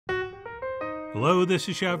Hello, this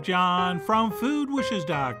is Chef John from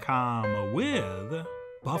foodwishes.com with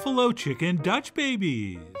buffalo chicken Dutch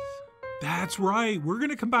babies. That's right, we're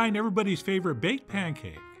going to combine everybody's favorite baked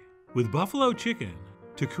pancake with buffalo chicken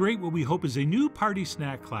to create what we hope is a new party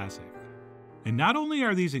snack classic. And not only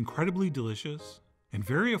are these incredibly delicious and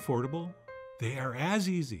very affordable, they are as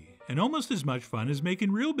easy and almost as much fun as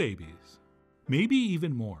making real babies, maybe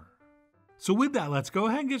even more. So with that, let's go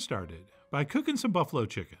ahead and get started by cooking some buffalo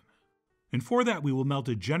chicken. And for that, we will melt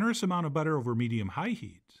a generous amount of butter over medium-high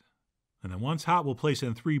heat. And then once hot, we'll place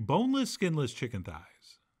in 3 boneless, skinless chicken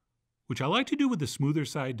thighs, which I like to do with the smoother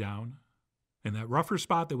side down and that rougher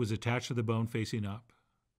spot that was attached to the bone facing up,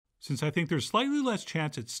 since I think there's slightly less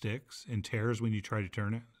chance it sticks and tears when you try to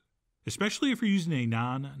turn it, especially if you're using a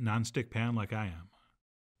non-stick pan like I am.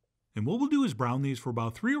 And what we'll do is brown these for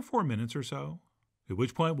about 3 or 4 minutes or so, at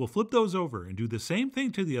which point we'll flip those over and do the same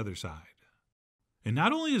thing to the other side. And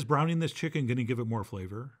not only is browning this chicken going to give it more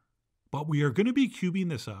flavor, but we are going to be cubing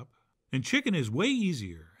this up, and chicken is way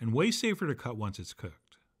easier and way safer to cut once it's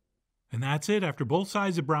cooked. And that's it. After both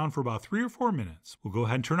sides have browned for about 3 or 4 minutes, we'll go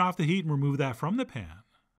ahead and turn off the heat and remove that from the pan.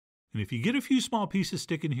 And if you get a few small pieces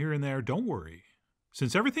sticking here and there, don't worry,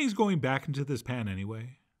 since everything's going back into this pan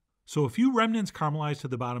anyway. So a few remnants caramelize to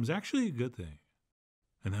the bottom is actually a good thing.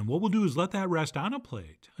 And then what we'll do is let that rest on a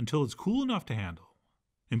plate until it's cool enough to handle.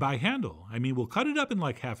 And by handle, I mean we'll cut it up in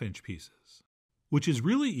like half-inch pieces, which is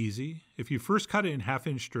really easy if you first cut it in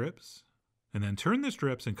half-inch strips, and then turn the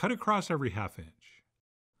strips and cut across every half-inch.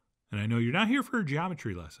 And I know you're not here for a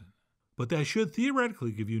geometry lesson, but that should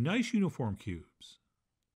theoretically give you nice uniform cubes.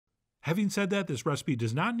 Having said that, this recipe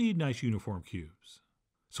does not need nice uniform cubes,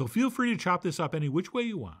 so feel free to chop this up any which way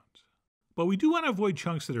you want. But we do want to avoid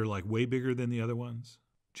chunks that are like way bigger than the other ones,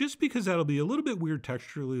 just because that'll be a little bit weird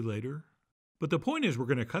texturally later. But the point is we're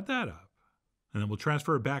going to cut that up, and then we'll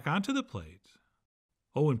transfer it back onto the plate.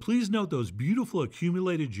 Oh, and please note those beautiful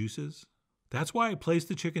accumulated juices. That's why I placed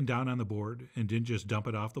the chicken down on the board and didn't just dump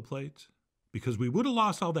it off the plate, because we would have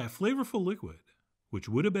lost all that flavorful liquid, which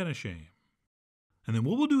would have been a shame. And then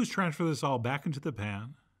what we'll do is transfer this all back into the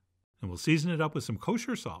pan, and we'll season it up with some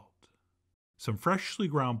kosher salt, some freshly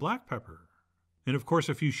ground black pepper, and of course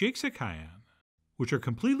a few shakes of cayenne, which are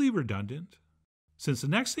completely redundant, since the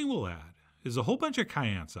next thing we'll add is a whole bunch of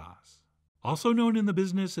cayenne sauce, also known in the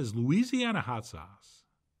business as Louisiana hot sauce.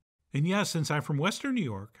 And yes, since I'm from Western New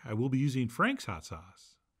York, I will be using Frank's hot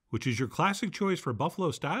sauce, which is your classic choice for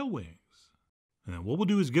buffalo-style wings. And then what we'll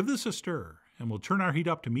do is give this a stir, and we'll turn our heat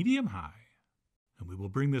up to medium-high, and we will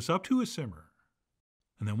bring this up to a simmer.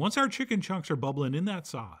 And then once our chicken chunks are bubbling in that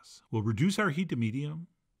sauce, we'll reduce our heat to medium,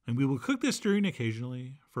 and we will cook this stirring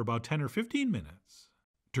occasionally for about 10 or 15 minutes,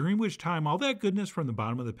 during which time all that goodness from the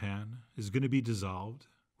bottom of the pan is going to be dissolved,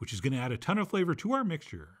 which is going to add a ton of flavor to our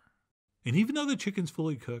mixture. And even though the chicken's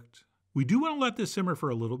fully cooked, we do want to let this simmer for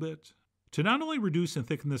a little bit to not only reduce and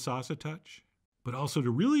thicken the sauce a touch, but also to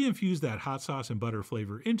really infuse that hot sauce and butter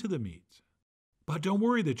flavor into the meat. But don't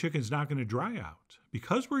worry, the chicken's not going to dry out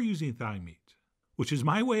because we're using thigh meat, which is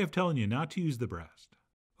my way of telling you not to use the breast.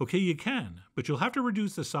 Okay, you can, but you'll have to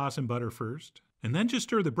reduce the sauce and butter first, and then just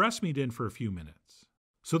stir the breast meat in for a few minutes.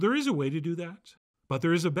 So there is a way to do that, but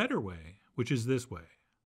there is a better way, which is this way.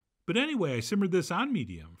 But anyway, I simmered this on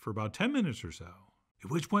medium for about 10 minutes or so,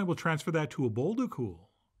 at which point we'll transfer that to a bowl to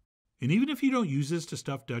cool. And even if you don't use this to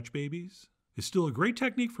stuff Dutch babies, it's still a great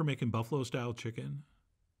technique for making buffalo-style chicken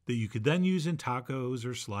that you could then use in tacos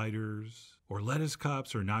or sliders or lettuce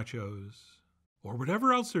cups or nachos or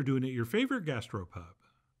whatever else they're doing at your favorite gastropub.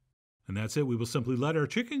 And that's it. We will simply let our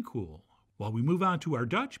chicken cool while we move on to our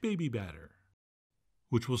Dutch baby batter,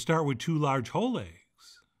 which will start with 2 large whole eggs.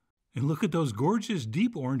 And look at those gorgeous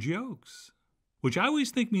deep orange yolks, which I always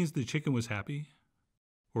think means the chicken was happy,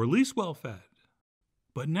 or at least well fed.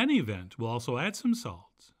 But in any event, we'll also add some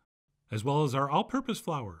salt, as well as our all-purpose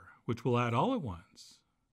flour, which we'll add all at once.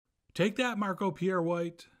 Take that, Marco Pierre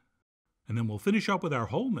White. And then we'll finish up with our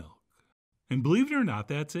whole milk. And believe it or not,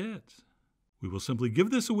 that's it. We will simply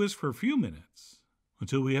give this a whisk for a few minutes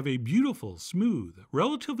until we have a beautiful, smooth,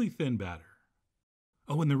 relatively thin batter.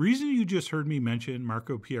 Oh, and the reason you just heard me mention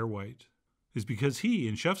Marco Pierre White is because he,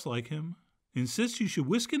 and chefs like him, insist you should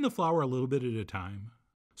whisk in the flour a little bit at a time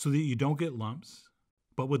so that you don't get lumps.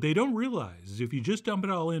 But what they don't realize is if you just dump it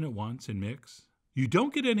all in at once and mix, you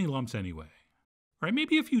don't get any lumps anyway. Right?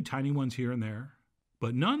 Maybe a few tiny ones here and there,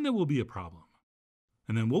 but none that will be a problem.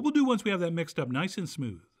 And then what we'll do once we have that mixed up nice and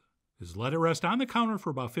smooth is let it rest on the counter for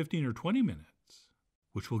about 15 or 20 minutes,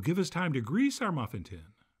 which will give us time to grease our muffin tin,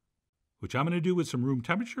 which I'm going to do with some room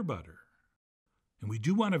temperature butter. And we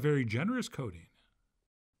do want a very generous coating.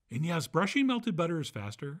 And yes, brushing melted butter is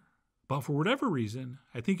faster, But for whatever reason,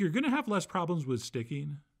 I think you're going to have less problems with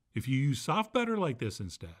sticking if you use soft butter like this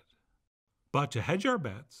instead. But to hedge our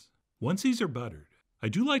bets, once these are buttered, I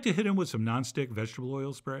do like to hit them with some nonstick vegetable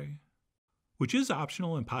oil spray, which is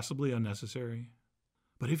optional and possibly unnecessary.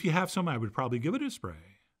 But if you have some, I would probably give it a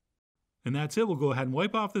spray. And that's it. We'll go ahead and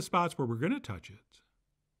wipe off the spots where we're going to touch it.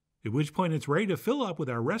 At which point it's ready to fill up with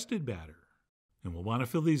our rested batter. And we'll want to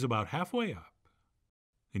fill these about halfway up.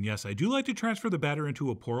 And yes, I do like to transfer the batter into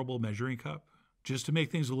a pourable measuring cup, just to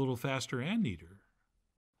make things a little faster and neater.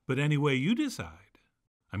 But anyway, you decide.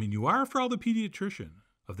 I mean, you are, after all, the pediatrician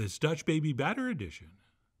of this Dutch Baby Batter Edition.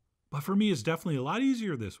 But for me, it's definitely a lot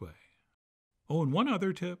easier this way. Oh, and one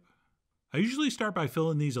other tip. I usually start by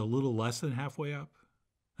filling these a little less than halfway up.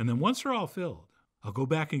 And then once they're all filled, I'll go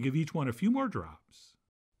back and give each one a few more drops.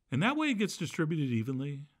 And that way it gets distributed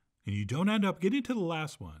evenly, and you don't end up getting to the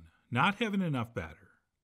last one, not having enough batter.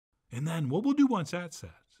 And then what we'll do once that's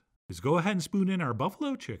set is go ahead and spoon in our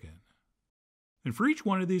buffalo chicken. And for each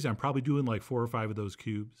one of these, I'm probably doing like 4 or 5 of those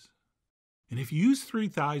cubes. And if you use 3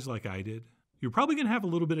 thighs like I did, you're probably going to have a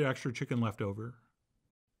little bit of extra chicken left over,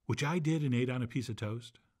 which I did and ate on a piece of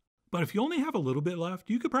toast. But if you only have a little bit left,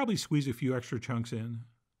 you could probably squeeze a few extra chunks in.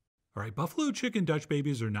 All right, buffalo chicken Dutch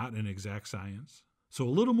babies are not an exact science, so a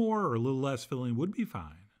little more or a little less filling would be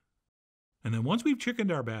fine. And then once we've chickened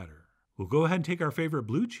our batter, we'll go ahead and take our favorite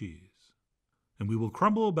blue cheese, and we will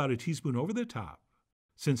crumble about a teaspoon over the top,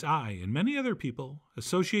 since I and many other people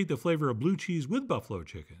associate the flavor of blue cheese with buffalo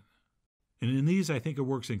chicken. And in these, I think it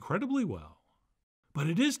works incredibly well. But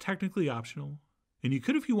it is technically optional, and you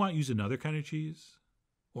could, if you want, use another kind of cheese,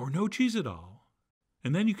 or no cheese at all,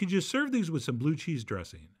 and then you can just serve these with some blue cheese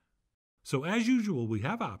dressing. So as usual, we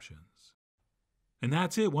have options. And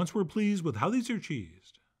that's it. Once we're pleased with how these are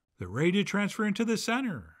cheesed, they're ready to transfer into the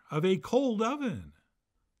center of a cold oven.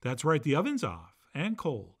 That's right, the oven's off and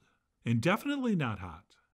cold, and definitely not hot.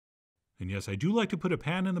 And yes, I do like to put a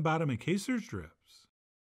pan in the bottom in case there's drips.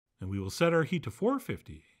 And we will set our heat to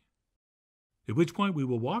 450, at which point we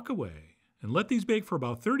will walk away and let these bake for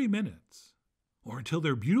about 30 minutes, or until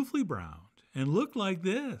they're beautifully browned and look like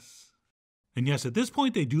this. And yes, at this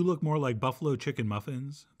point they do look more like buffalo chicken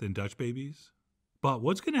muffins than Dutch babies. But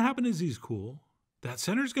what's going to happen as these cool, that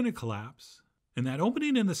center's going to collapse, and that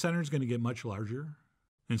opening in the center is going to get much larger.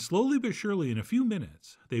 And slowly but surely, in a few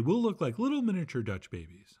minutes, they will look like little miniature Dutch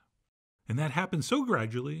babies. And that happens so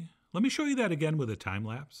gradually. Let me show you that again with a time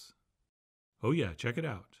lapse. Oh yeah, check it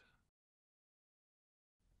out.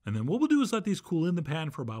 And then what we'll do is let these cool in the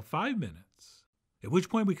pan for about 5 minutes, at which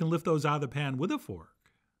point we can lift those out of the pan with a fork.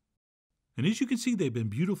 And as you can see, they've been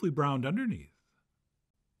beautifully browned underneath.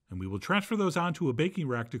 And we will transfer those onto a baking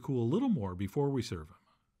rack to cool a little more before we serve them.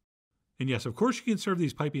 And yes, of course you can serve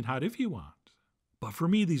these piping hot if you want. But for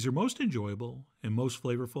me, these are most enjoyable and most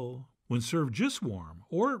flavorful when served just warm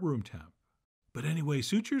or at room temp. But anyway,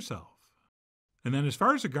 suit yourself. And then as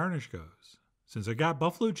far as the garnish goes, since I got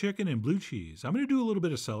buffalo chicken and blue cheese, I'm going to do a little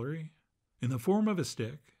bit of celery in the form of a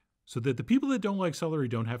stick so that the people that don't like celery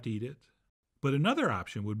don't have to eat it. But another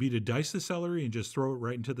option would be to dice the celery and just throw it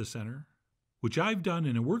right into the center, which I've done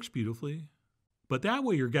and it works beautifully. But that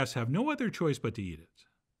way your guests have no other choice but to eat it.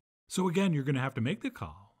 So again, you're going to have to make the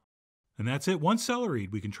call. And that's it. Once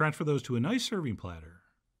celeried, we can transfer those to a nice serving platter.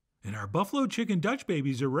 And our buffalo chicken Dutch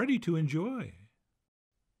babies are ready to enjoy.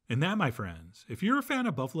 And that, my friends, if you're a fan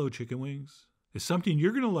of buffalo chicken wings, is something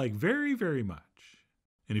you're going to like very, very much.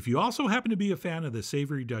 And if you also happen to be a fan of the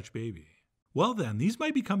savory Dutch baby, well then, these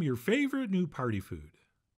might become your favorite new party food.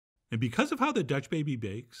 And because of how the Dutch baby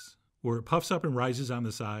bakes, where it puffs up and rises on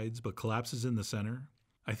the sides but collapses in the center,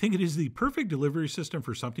 I think it is the perfect delivery system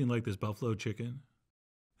for something like this buffalo chicken.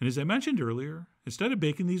 And as I mentioned earlier, instead of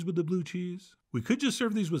baking these with the blue cheese, we could just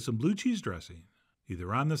serve these with some blue cheese dressing,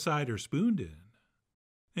 either on the side or spooned in.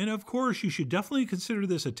 And of course, you should definitely consider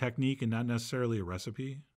this a technique and not necessarily a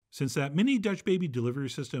recipe, since that mini Dutch baby delivery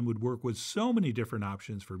system would work with so many different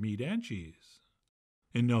options for meat and cheese.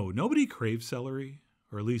 And no, nobody craves celery,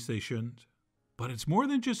 or at least they shouldn't. But it's more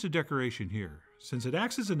than just a decoration here, since it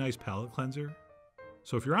acts as a nice palate cleanser.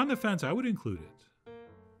 So if you're on the fence, I would include it.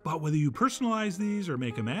 But whether you personalize these or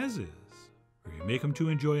make them as is, or you make them to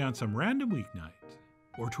enjoy on some random weeknight,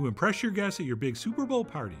 or to impress your guests at your big Super Bowl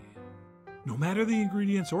party, no matter the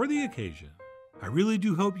ingredients or the occasion, I really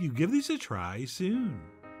do hope you give these a try soon.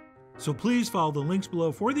 So please follow the links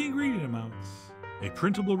below for the ingredient amounts, a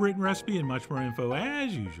printable written recipe, and much more info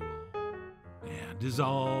as usual. And as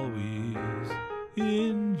always,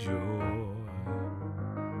 enjoy.